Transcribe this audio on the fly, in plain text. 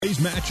Today's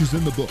match is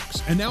in the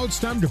books, and now it's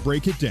time to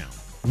break it down.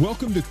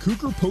 Welcome to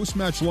Cougar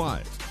Post-Match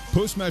Live.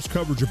 Post-match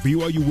coverage of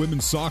BYU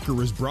women's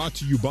soccer is brought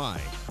to you by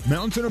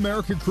Mountain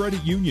America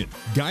Credit Union,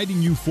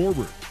 guiding you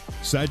forward.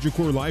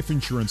 Sagicor Life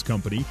Insurance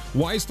Company,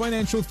 wise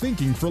financial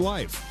thinking for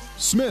life.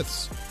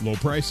 Smith's, low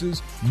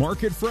prices,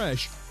 market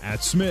fresh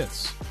at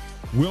Smith's.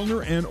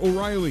 Wilner and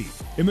O'Reilly,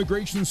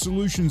 immigration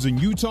solutions in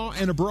Utah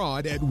and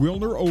abroad at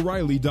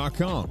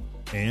WilnerO'Reilly.com.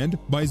 And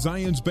by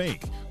Zions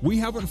Bank, we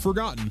haven't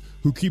forgotten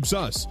who keeps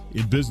us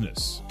in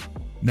business.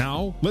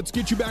 Now, let's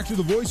get you back to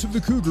the voice of the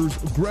Cougars,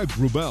 Greg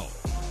Wrubell.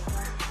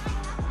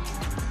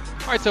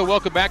 All right, so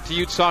welcome back to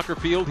Ute Soccer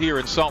Field here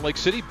in Salt Lake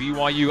City.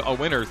 BYU a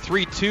winner,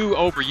 3-2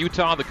 over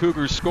Utah. The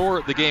Cougars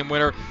score the game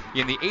winner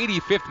in the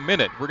 85th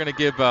minute. We're going to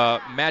give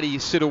Maddie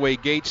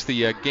Sidaway-Gates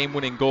the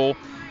game-winning goal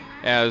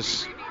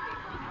as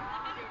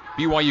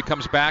BYU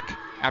comes back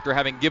after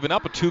having given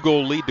up a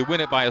 2-goal lead to win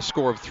it by a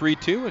score of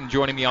 3-2. And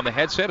joining me on the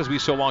headset as we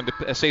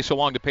say so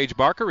long to Paige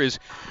Barker is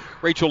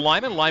Rachel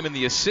Lyman. Lyman,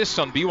 the assists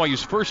on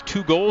BYU's first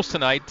 2 goals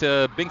tonight.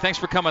 Bing, thanks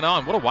for coming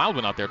on. What a wild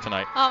one out there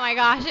tonight. Oh my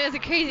gosh, it was a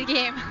crazy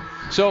game.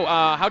 So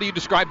how do you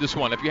describe this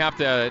one if you have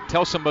to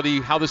tell somebody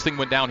how this thing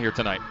went down here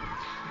tonight?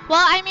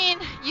 Well, I mean,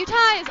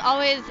 Utah is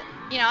always,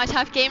 a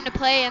tough game to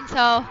play. And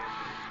so,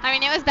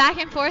 it was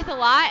back and forth a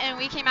lot. And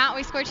we came out,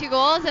 we scored 2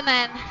 goals. And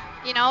then,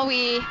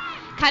 we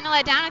kind of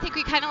let down. I think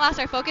we kind of lost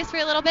our focus for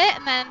a little bit,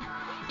 and then,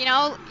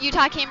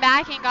 Utah came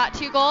back and got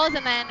 2 goals,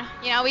 and then,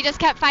 we just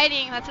kept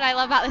fighting. That's what I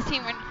love about this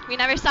team. We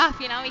never stop,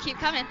 we keep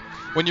coming.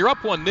 When you're up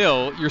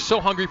 1-0, you're so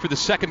hungry for the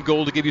second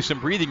goal to give you some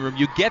breathing room.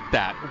 You get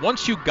that.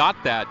 Once you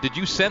got that, did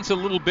you sense a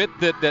little bit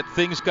that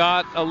things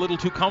got a little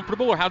too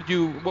comfortable, or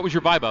what was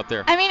your vibe out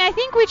there? I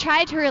think we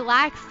tried to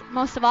relax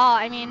most of all.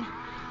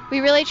 We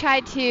really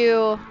tried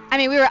to,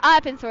 we were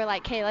up, and so we're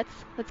like, okay,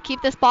 let's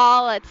keep this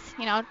ball. Let's,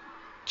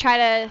 try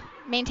to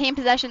maintain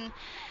possession,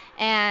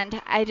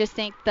 and I just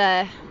think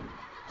the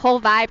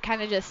whole vibe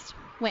kind of just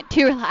went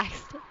too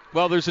relaxed.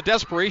 Well, there's a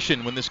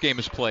desperation when this game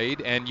is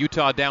played, and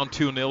Utah down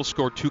 2-0,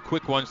 scored 2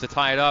 quick ones to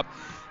tie it up,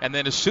 and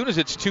then as soon as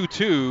it's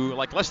 2-2,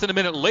 like less than a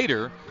minute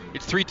later,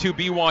 it's 3-2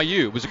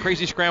 BYU. It was a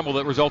crazy scramble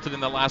that resulted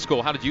in that last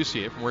goal. How did you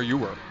see it from where you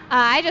were?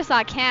 I just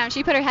saw Cam.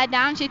 She put her head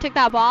down, she took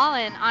that ball,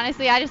 and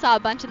honestly, I just saw a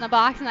bunch in the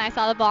box, and I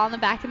saw the ball in the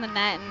back of the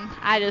net, and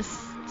I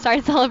just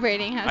started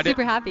celebrating. I was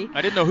super happy.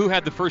 I didn't know who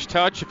had the first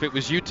touch, if it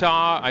was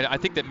Utah. I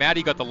think that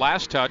Maddie got the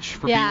last touch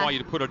for BYU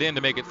to put it in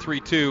to make it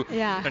 3-2.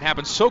 Yeah. And it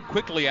happened so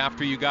quickly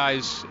after you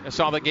guys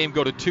saw that game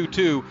go to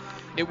 2-2.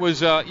 It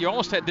was you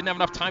almost didn't have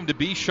enough time to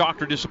be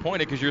shocked or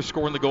disappointed because you're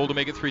scoring the goal to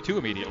make it 3-2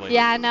 immediately.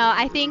 Yeah, no,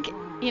 I think,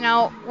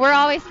 we're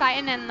always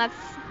fighting, and that's,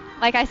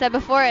 like I said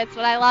before, it's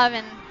what I love.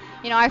 And,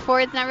 our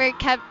forwards never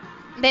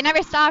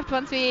stopped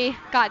once we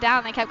got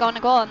down. They kept going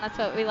to goal, and that's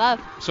what we love.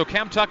 So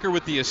Cam Tucker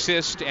with the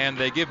assist, and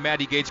they give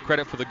Maddie Gates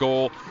credit for the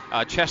goal.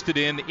 Chested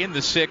in the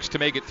 6th to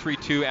make it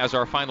 3-2 as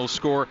our final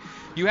score.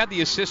 You had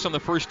the assist on the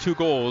first 2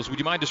 goals. Would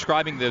you mind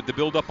describing the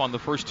build-up on the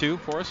first 2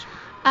 for us?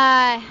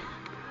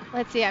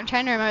 Let's see. I'm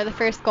trying to remember the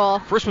first goal.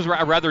 First was a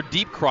rather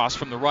deep cross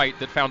from the right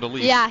that found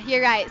Elise. Yeah,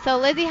 you're right. So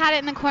Lizzie had it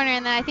in the corner,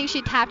 and then I think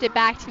she tapped it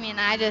back to me,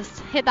 and I just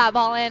hit that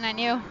ball in. I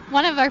knew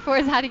one of our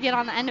forwards had to get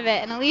on the end of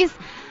it, and Elise,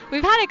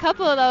 we've had a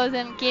couple of those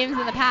in games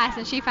in the past,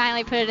 and she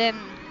finally put it in.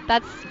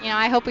 That's,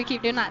 I hope we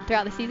keep doing that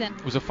throughout the season.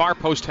 It was a far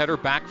post header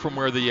back from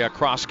where the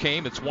cross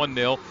came. It's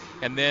 1-0.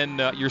 And then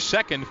your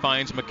second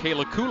finds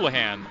Michaela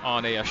Coulihan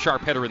on a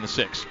sharp header in the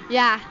 6th.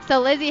 Yeah, so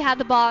Lizzie had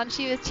the ball, and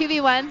she was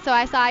 2v1, so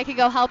I saw I could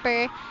go help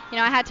her.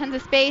 I had tons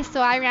of space,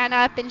 so I ran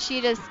up, and she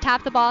just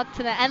tapped the ball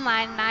to the end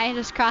line, and I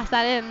just crossed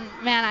that in.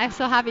 Man, I'm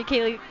so happy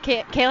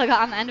Kayla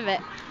got on the end of it.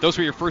 Those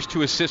were your first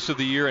 2 assists of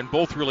the year, and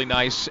both really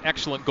nice,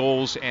 excellent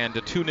goals, and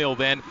a 2-0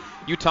 then.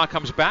 Utah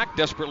comes back,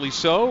 desperately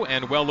so,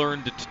 and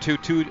well-earned to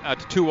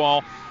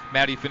 2-all.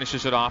 Maddie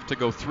finishes it off to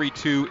go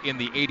 3-2 in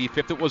the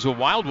 85th. It was a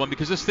wild one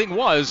because this thing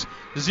was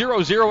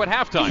 0-0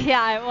 at halftime.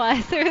 Yeah, it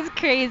was. It was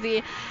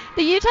crazy.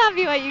 The Utah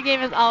BYU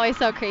game is always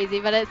so crazy,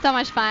 but it's so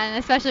much fun,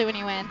 especially when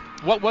you win.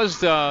 What was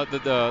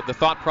the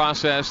thought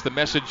process, the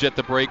message at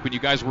the break when you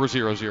guys were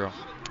 0-0?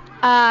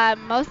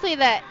 Mostly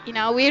that,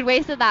 we had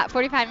wasted that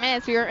 45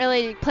 minutes. We weren't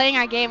really playing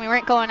our game. We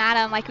weren't going at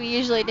them like we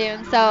usually do.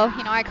 And so,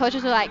 our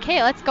coaches were like,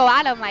 hey, let's go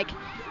at them. Like,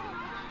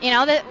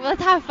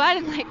 let's have fun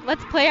and,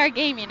 let's play our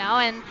game,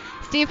 And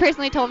Steve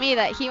personally told me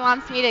that he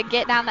wants me to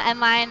get down the end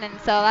line, and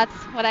so that's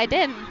what I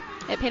did, and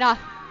it paid off.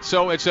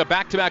 So it's a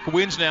back-to-back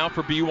wins now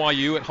for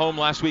BYU at home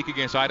last week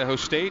against Idaho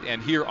State,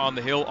 and here on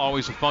the Hill,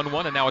 always a fun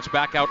one, and now it's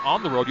back out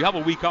on the road. You have a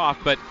week off,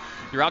 but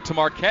you're out to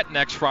Marquette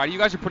next Friday. You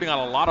guys are putting on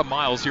a lot of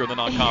miles here in the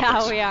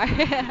non-conference. Yeah,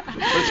 we are. But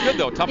it's good,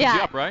 though. Toughens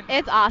you up, right?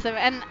 It's awesome,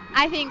 and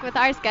I think with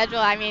our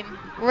schedule,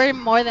 we're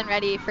more than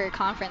ready for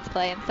conference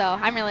play, and so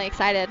I'm really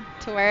excited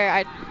for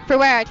where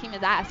our team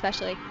is at,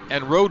 especially.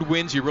 And road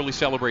wins you really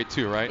celebrate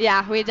too, right?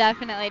 Yeah, we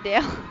definitely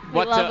do.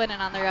 We love winning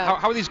on the road.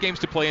 How are these games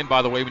to play in,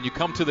 by the way, when you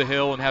come to the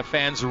Hill and have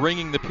fans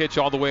ringing the pitch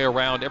all the way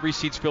around, every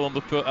seat's filled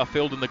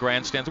in the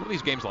grandstands? What are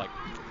these games like?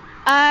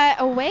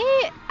 Away,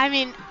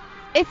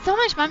 it's so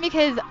much fun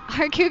because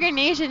our Cougar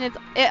Nation,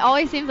 it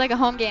always seems like a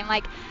home game.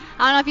 Like,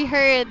 I don't know if you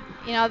heard,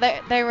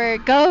 there were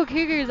Go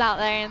Cougars out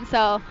there, and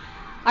so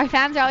our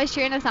fans are always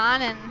cheering us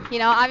on, and,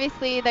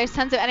 obviously there's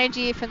tons of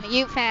energy from the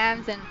Ute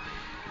fans, and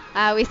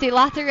we see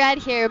lots of red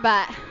here,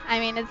 but,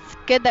 it's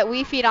good that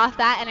we feed off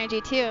that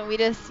energy, too, and we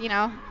just,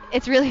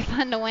 it's really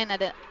fun to win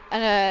at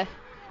a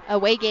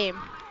away game.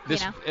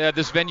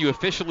 This venue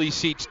officially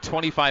seats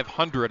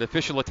 2,500.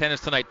 Official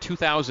attendance tonight,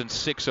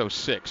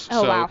 2,606.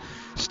 Oh, wow.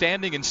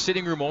 Standing and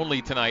sitting room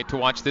only tonight to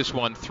watch this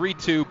one.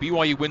 3-2.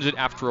 BYU wins it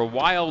after a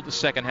wild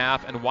second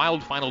half and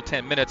wild final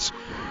 10 minutes.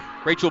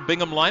 Rachel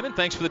Bingham-Lyman,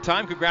 thanks for the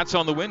time. Congrats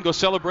on the win. Go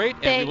celebrate,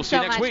 and we will see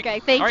you next week.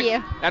 Greg. Thank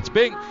you. That's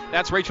Bing.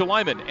 That's Rachel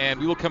Lyman, and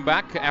we will come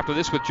back after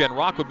this with Jen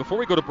Rockwood. Before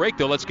we go to break,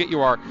 though, let's get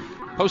you our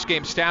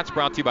post-game stats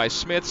brought to you by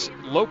Smith's.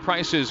 Low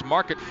prices,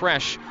 market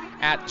fresh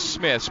at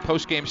Smith's.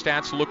 Post-game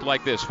stats look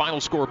like this. Final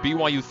score,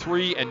 BYU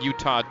 3 and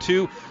Utah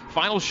 2.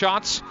 Final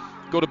shots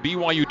go to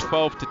BYU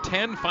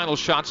 12-10. Final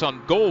shots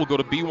on goal go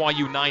to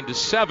BYU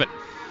 9-7.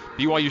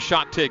 BYU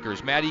shot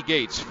takers, Maddie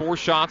Gates, 4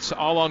 shots,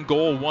 all on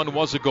goal, 1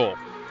 was a goal.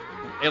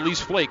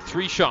 Elise Flake,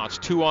 3 shots,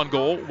 2 on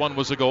goal, 1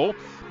 was a goal.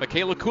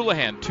 Michaela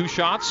Coulihan, 2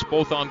 shots,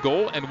 both on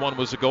goal, and 1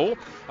 was a goal.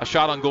 A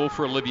shot on goal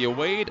for Olivia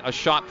Wade, a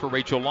shot for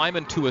Rachel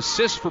Lyman, 2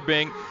 assists for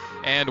Bing,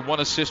 and 1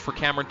 assist for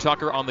Cameron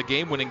Tucker on the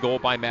game-winning goal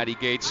by Maddie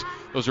Gates.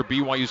 Those are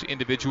BYU's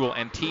individual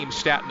and team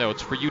stat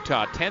notes. For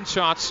Utah, 10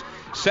 shots,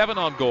 7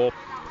 on goal,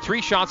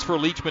 3 shots for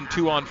Leachman,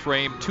 2 on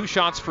frame, 2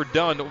 shots for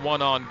Dunn,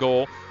 1 on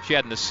goal. She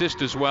had an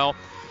assist as well.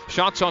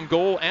 Shots on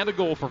goal and a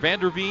goal for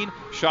Vanderveen.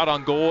 Shot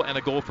on goal and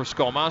a goal for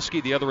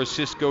Skolmoski. The other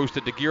assist goes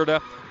to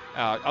DeGearda.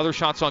 Other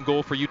shots on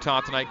goal for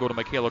Utah tonight go to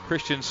Michaela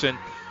Christensen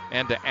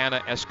and to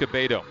Anna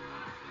Escobedo.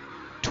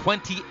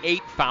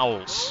 28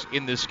 fouls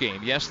in this game.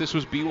 Yes, this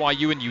was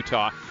BYU and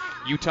Utah.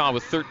 Utah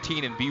with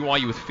 13 and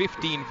BYU with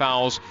 15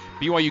 fouls.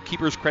 BYU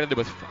keepers credited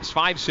with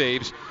 5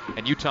 saves,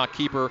 and Utah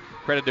keeper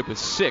credited with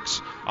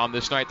 6 on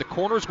this night. The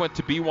corners went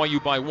to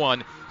BYU by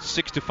 1,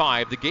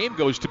 6-5. The game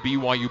goes to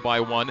BYU by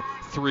 1,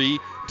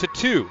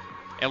 3-2.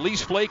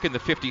 Elise Flake in the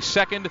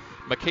 52nd,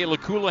 Michaela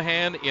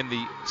Coulihan in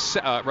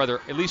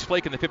the, Elise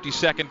Flake in the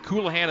 52nd,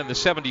 Coulihan in the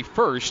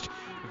 71st,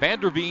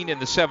 Vanderveen in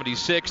the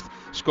 76th,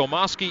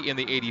 Skolmoski in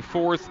the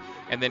 84th,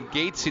 and then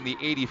Gates in the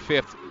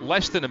 85th.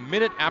 Less than a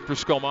minute after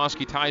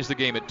Skolmoski ties the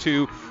game at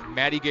 2,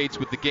 Maddie Gates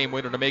with the game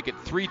winner to make it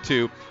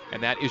 3-2,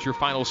 and that is your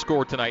final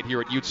score tonight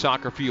here at Ute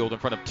Soccer Field in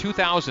front of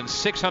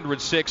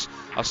 2,606,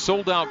 a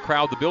sold-out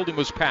crowd. The building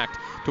was packed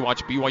to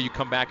watch BYU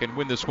come back and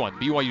win this one.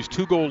 BYU's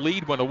 2-goal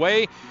lead went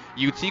away.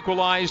 Utes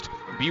equalized.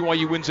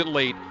 BYU wins it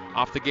late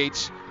off the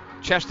Gates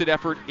chested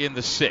effort in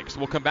the 6th.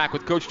 We'll come back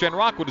with Coach Jen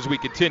Rockwood as we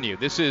continue.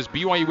 This is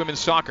BYU Women's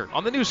Soccer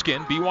on the new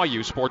skin,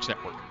 BYU Sports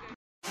Network.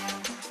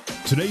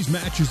 Today's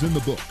match is in the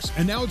books,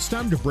 and now it's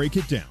time to break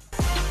it down.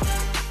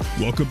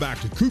 Welcome back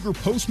to Cougar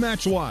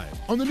Post-Match Live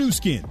on the new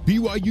skin,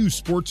 BYU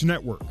Sports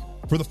Network.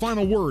 For the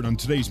final word on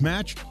today's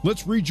match,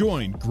 let's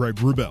rejoin Greg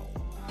Wrubell.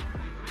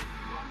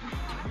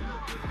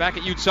 Back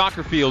at Ute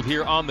Soccer Field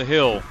here on the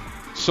Hill.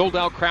 Sold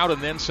out crowd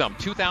and then some.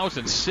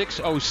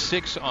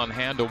 2,606 on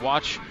hand to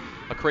watch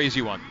a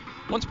crazy one.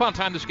 Once upon a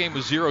time, this game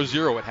was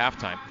 0-0 at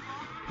halftime.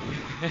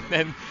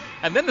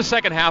 and then the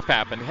second half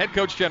happened. Head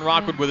coach Jen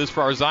Rockwood with us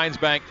for our Zions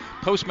Bank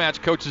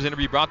post-match coaches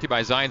interview brought to you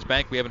by Zions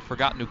Bank. We haven't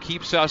forgotten who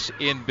keeps us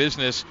in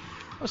business.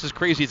 That's as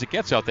crazy as it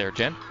gets out there,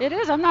 Jen. It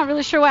is. I'm not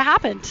really sure what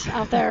happened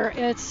out there.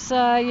 It's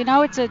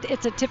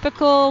it's a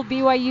typical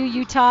BYU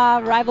Utah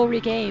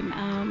rivalry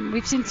game.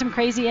 We've seen some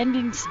crazy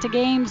endings to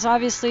games.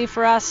 Obviously,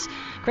 for us,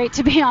 great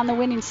to be on the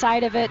winning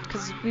side of it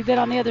because we've been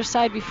on the other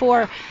side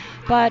before.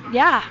 But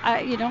yeah,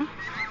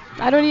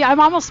 I'm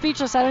almost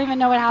speechless. I don't even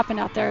know what happened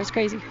out there. It's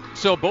crazy.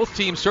 So both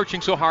teams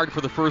searching so hard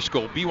for the first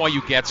goal.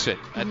 BYU gets it.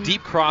 A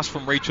deep cross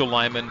from Rachel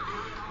Lyman.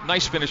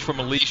 Nice finish from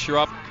Elise. You're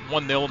up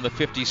 1-0 in the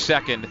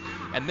 52nd.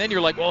 And then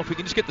you're like, well, if we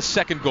can just get the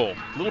second goal,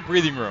 a little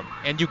breathing room,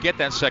 and you get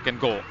that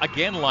second goal.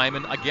 Again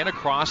Lyman, again a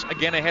cross,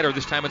 again a header.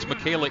 This time it's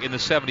Michaela in the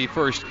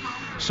 71st.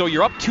 So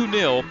you're up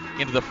 2-0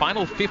 into the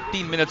final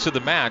 15 minutes of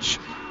the match.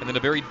 And then a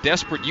very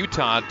desperate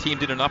Utah team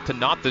did enough to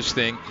knot this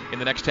thing in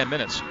the next 10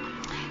 minutes.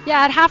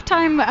 Yeah, at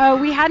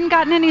halftime, we hadn't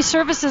gotten any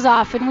services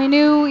off, and we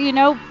knew,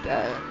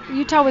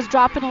 Utah was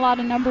dropping a lot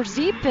of numbers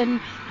deep,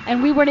 and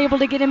we weren't able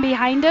to get in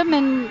behind them,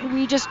 and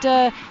we just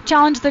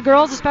challenged the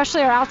girls,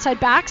 especially our outside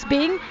backs,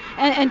 Bing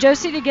and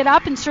Josie, to get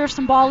up and serve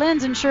some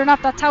ball-ins, and sure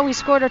enough, that's how we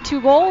scored our 2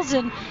 goals,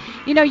 and,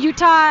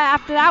 Utah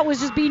after that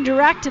was just being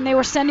direct, and they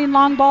were sending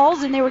long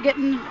balls, and they were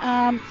getting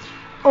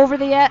over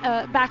the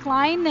back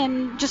line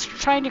and just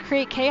trying to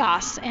create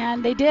chaos,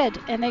 and they did,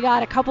 and they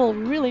got a couple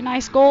really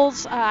nice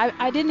goals.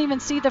 I didn't even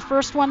see the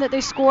first one that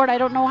they scored. I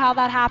don't know how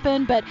that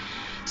happened, but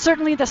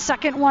certainly the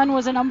second one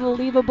was an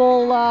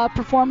unbelievable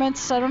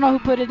performance. I don't know who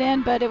put it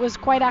in, but it was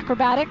quite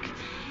acrobatic,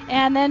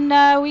 and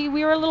then we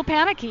were a little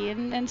panicky,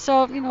 and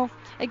so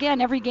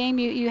again, every game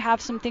you have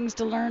some things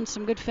to learn,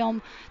 some good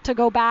film to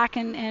go back,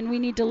 and we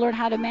need to learn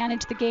how to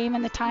manage the game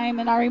and the time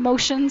and our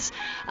emotions,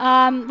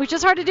 which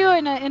is hard to do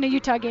in a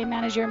Utah game,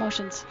 manage your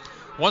emotions.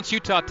 Once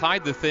Utah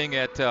tied the thing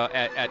at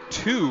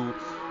 2,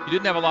 you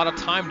didn't have a lot of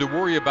time to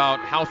worry about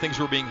how things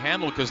were being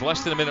handled, because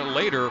less than a minute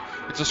later,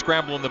 it's a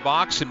scramble in the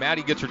box, and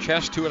Maddie gets her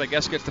chest to it, I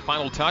guess gets the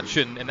final touch,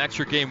 and that's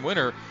your game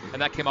winner.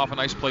 And that came off a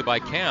nice play by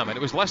Cam. And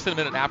it was less than a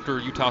minute after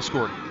Utah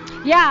scored.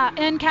 Yeah,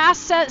 and Cass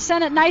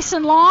sent it nice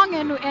and long,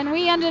 and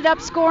we ended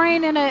up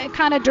scoring in a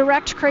kind of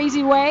direct,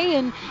 crazy way.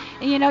 And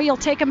you'll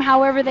take them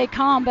however they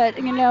come.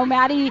 But,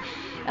 Maddie,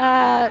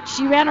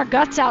 she ran her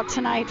guts out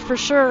tonight for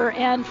sure,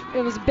 and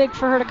it was big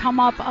for her to come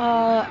up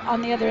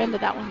on the other end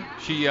of that one.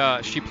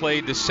 She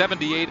played the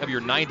 78 of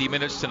your 90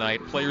 minutes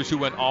tonight. Players who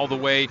went all the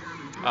way,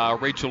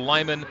 Rachel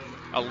Lyman,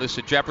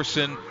 Alyssa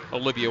Jefferson,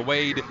 Olivia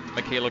Wade,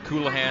 Michaela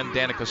Coulihan,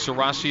 Danica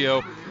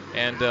Serasio.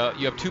 And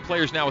you have 2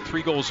 players now with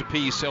 3 goals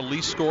apiece.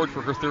 Elise scored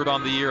for her 3rd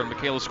on the year, and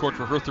Michaela scored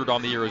for her 3rd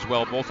on the year as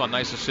well, both on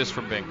nice assists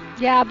from Bing.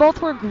 Yeah,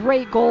 both were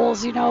great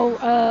goals.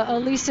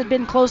 Elise had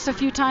been close a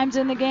few times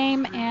in the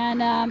game,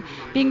 and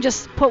Bing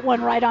just put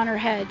one right on her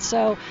head.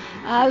 So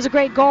it was a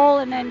great goal,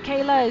 and then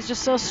Kayla is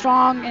just so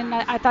strong, and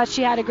I thought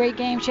she had a great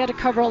game. She had to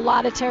cover a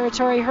lot of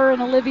territory. Her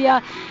and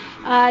Olivia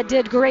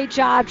did a great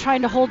job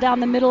trying to hold down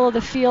the middle of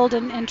the field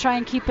and try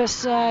and keep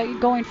us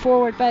going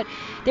forward. But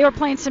they were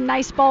playing some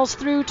nice balls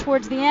through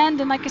towards the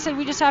end. And like I said,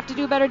 we just have to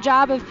do a better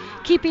job of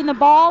keeping the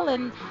ball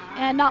and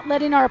not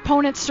letting our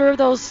opponents serve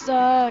those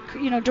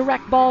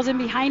direct balls in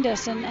behind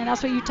us. And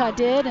that's what Utah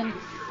did. And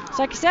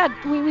so like I said,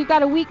 we've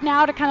got a week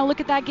now to kind of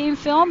look at that game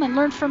film and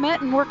learn from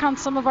it and work on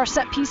some of our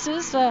set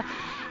pieces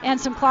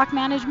and some clock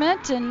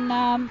management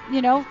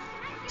and,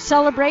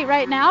 celebrate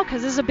right now,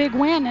 because this is a big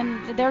win,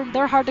 and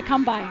they're hard to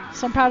come by.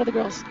 So I'm proud of the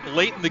girls.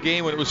 Late in the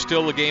game, when it was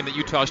still a game that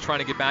Utah was trying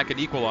to get back and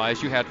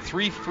equalize, you had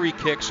 3 free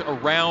kicks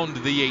around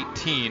the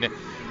 18.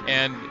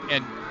 And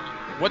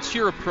what's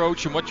your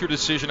approach and what's your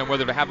decision on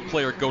whether to have a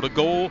player go to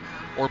goal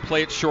or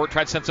play it short,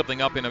 try to set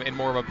something up in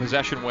more of a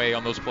possession way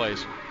on those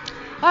plays?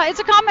 It's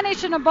a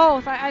combination of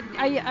both.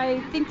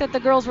 I think that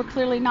the girls were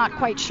clearly not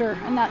quite sure,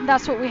 and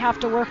that's what we have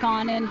to work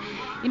on. And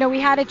we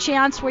had a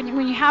chance when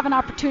you have an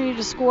opportunity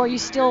to score, you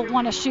still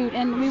want to shoot,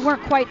 and we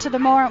weren't quite to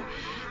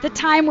the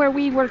time where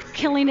we were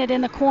killing it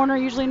in the corner,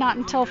 usually not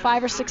until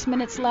 5 or 6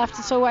 minutes left.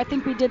 So I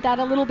think we did that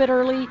a little bit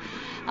early.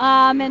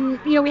 And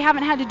we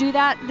haven't had to do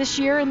that this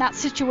year in that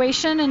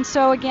situation. And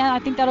so again, I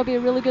think that'll be a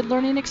really good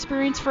learning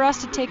experience for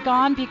us to take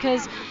on,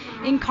 because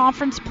in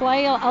conference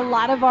play, a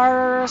lot of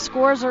our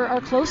scores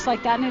are close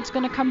like that, and it's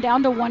going to come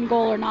down to 1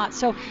 goal or not.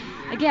 So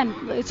again,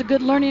 it's a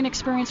good learning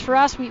experience for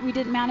us. We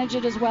didn't manage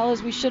it as well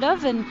as we should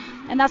have, and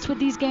that's what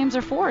these games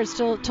are for, is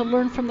to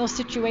learn from those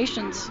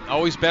situations.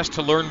 Always best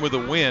to learn with a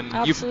win.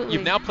 Absolutely.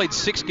 You've now played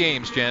 6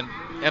 games, Jen,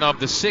 and of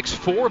the 6,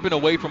 4 have been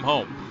away from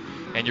home.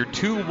 And you're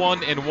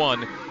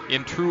 2-1-1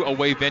 in true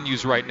away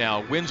venues right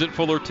now. Wins at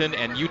Fullerton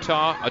and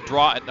Utah, a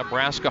draw at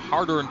Nebraska,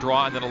 hard-earned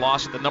draw, and then a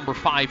loss at the number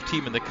 5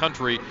 team in the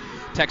country,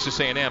 Texas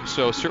A&M,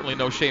 so certainly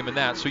no shame in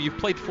that. So you've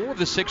played 4 of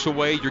the 6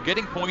 away. You're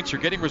getting points,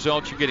 you're getting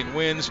results, you're getting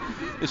wins.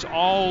 This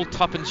all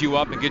toughens you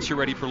up and gets you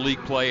ready for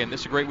league play, and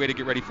this is a great way to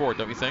get ready for it,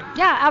 don't you think?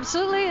 Yeah,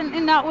 absolutely,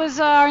 and that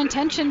was our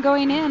intention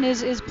going in,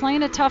 is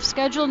playing a tough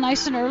schedule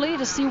nice and early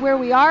to see where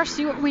we are,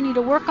 see what we need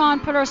to work on,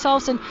 put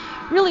ourselves in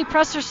really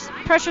pressure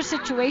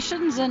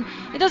situations, and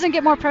it doesn't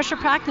get more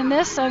pressure-packed than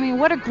this. I mean,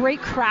 what a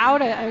great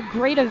crowd, a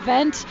great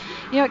event.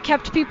 It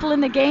kept people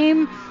in the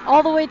game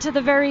all the way to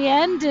the very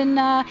end,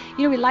 and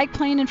we like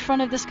playing in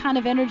front of this kind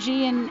of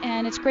energy,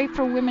 and it's great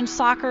for women's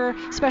soccer,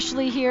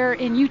 especially here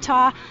in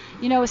Utah,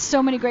 with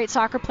so many great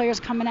soccer players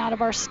coming out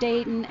of our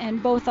state,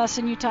 and both us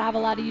and Utah have a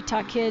lot of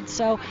Utah kids.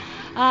 So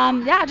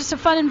just a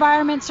fun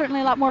environment,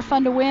 certainly a lot more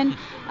fun to win,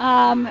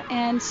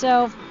 and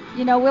so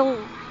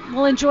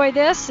we'll enjoy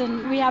this,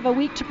 and we have a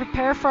week to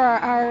prepare for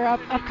our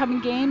upcoming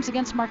games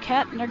against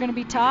Marquette, and they're going to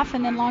be tough,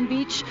 and then Long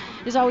Beach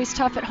is always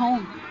tough at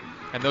home.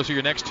 And those are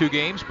your next 2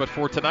 games. But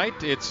for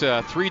tonight, it's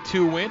a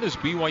 3-2 win as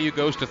BYU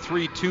goes to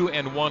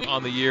 3-2-1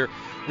 on the year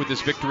with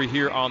this victory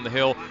here on the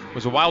Hill. It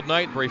was a wild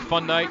night, very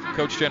fun night.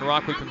 Coach Jen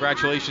Rockwood,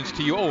 congratulations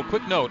to you. Oh, a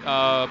quick note.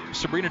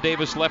 Sabrina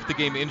Davis left the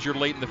game injured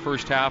late in the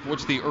first half.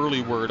 What's the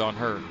early word on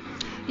her?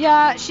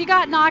 Yeah, she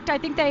got knocked. I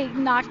think they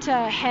knocked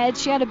head.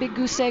 She had a big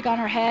goose egg on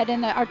her head,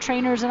 and our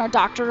trainers and our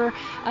doctor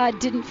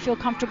didn't feel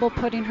comfortable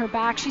putting her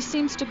back. She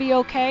seems to be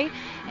okay,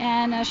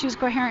 and she was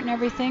coherent and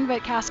everything,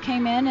 but Cass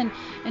came in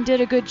and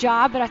did a good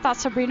job. But I thought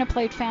Sabrina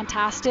played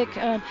fantastic,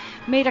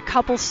 made a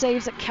couple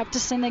saves that kept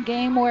us in the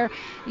game where,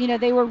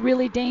 they were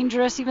really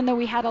dangerous, even though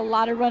we had a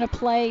lot of run of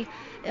play.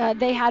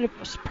 They had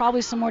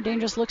probably some more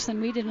dangerous looks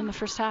than we did in the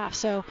first half.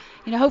 So,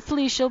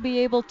 hopefully she'll be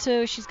able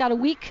to. She's got a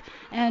week,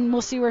 and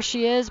we'll see where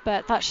she is,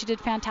 but thought she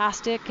did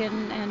fantastic,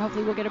 and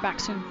hopefully we'll get her back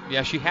soon.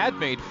 Yeah, she had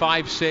made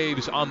 5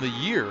 saves on the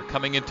year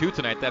coming into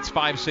tonight. That's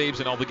 5 saves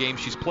in all the games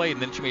she's played,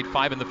 and then she made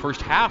 5 in the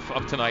first half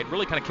of tonight.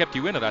 Really kind of kept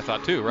you in it, I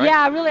thought, too, right?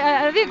 Yeah, really.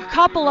 I think a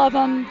couple of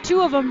them,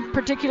 2 of them in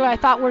particular, I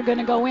thought were going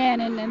to go in,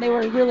 and they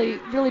were really,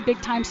 really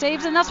big-time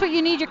saves, and that's what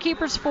you need your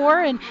keepers for,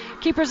 and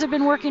keepers have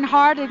been working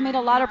hard. They've made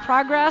a lot of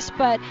progress,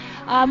 but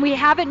we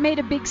haven't made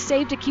a big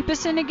save to keep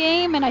us in a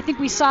game, and I think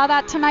we saw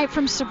that tonight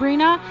from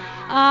Sabrina,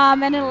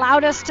 and it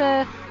allowed us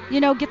to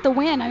get the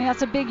win. I mean,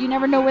 that's a big, you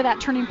never know where that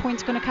turning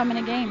point's going to come in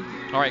a game.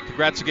 All right,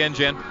 congrats again,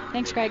 Jen.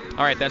 Thanks, Greg.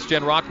 All right, that's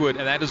Jen Rockwood,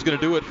 and that is going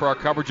to do it for our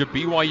coverage of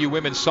BYU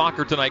women's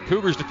soccer tonight.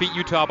 Cougars defeat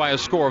Utah by a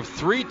score of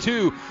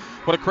 3-2.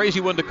 What a crazy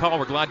one to call.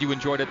 We're glad you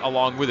enjoyed it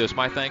along with us.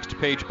 My thanks to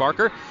Paige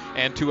Barker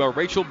and to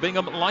Rachel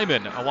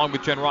Bingham-Lyman, along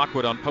with Jen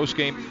Rockwood on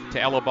postgame,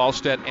 to Ella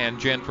Ballstedt and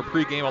Jen for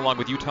pregame, along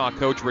with Utah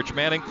coach Rich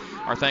Manning.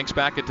 Our thanks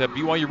back at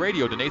BYU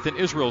Radio to Nathan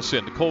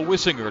Israelson, to Cole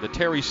Wissinger, to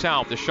Terry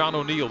South, to Sean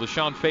O'Neill, to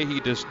Sean Fahey,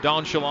 to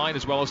Don Shaline,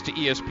 as well as to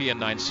ESPN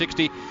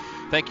 960.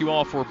 Thank you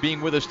all for being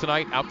with us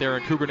tonight out there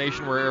in Cougar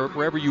Nation,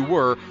 wherever you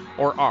were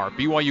or are.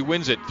 BYU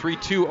wins it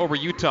 3-2 over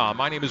Utah.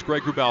 My name is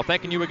Greg Wrubell.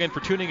 Thanking you again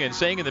for tuning in,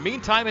 saying in the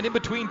meantime and in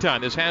between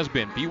time, this has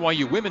been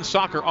BYU Women's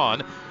Soccer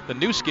on the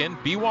new skin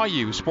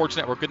BYU Sports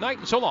Network. Good night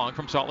and so long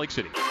from Salt Lake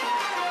City.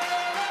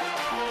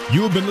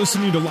 You have been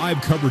listening to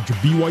live coverage of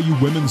BYU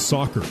Women's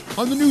Soccer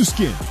on the new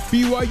skin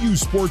BYU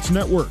Sports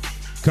Network.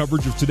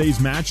 Coverage of today's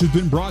match has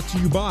been brought to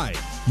you by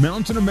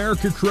Mountain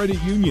America Credit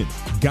Union,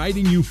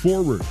 guiding you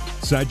forward.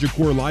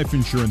 Sagicor Life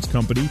Insurance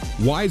Company,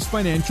 wise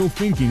financial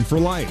thinking for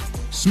life.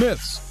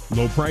 Smith's,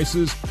 low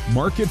prices,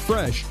 market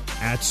fresh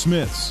at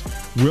Smith's.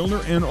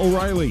 Wilner and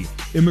O'Reilly,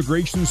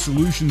 immigration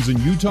solutions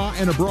in Utah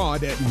and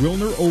abroad at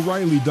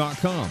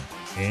WilnerO'Reilly.com.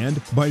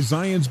 And by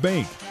Zions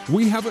Bank,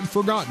 we haven't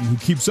forgotten who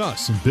keeps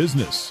us in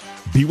business.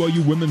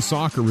 BYU Women's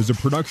Soccer is a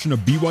production of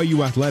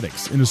BYU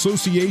Athletics in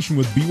association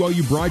with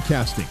BYU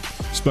Broadcasting.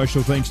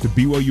 Special thanks to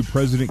BYU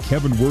President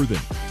Kevin Worthen,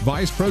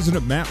 Vice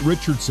President Matt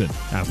Richardson,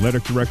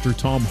 Athletic Director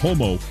Tom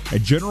Homo,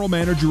 and General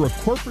Manager of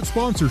Corporate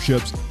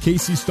Sponsorships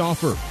Casey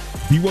Stauffer.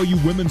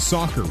 BYU Women's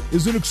Soccer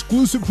is an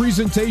exclusive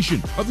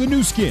presentation of the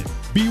new skin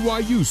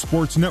BYU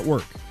Sports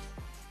Network.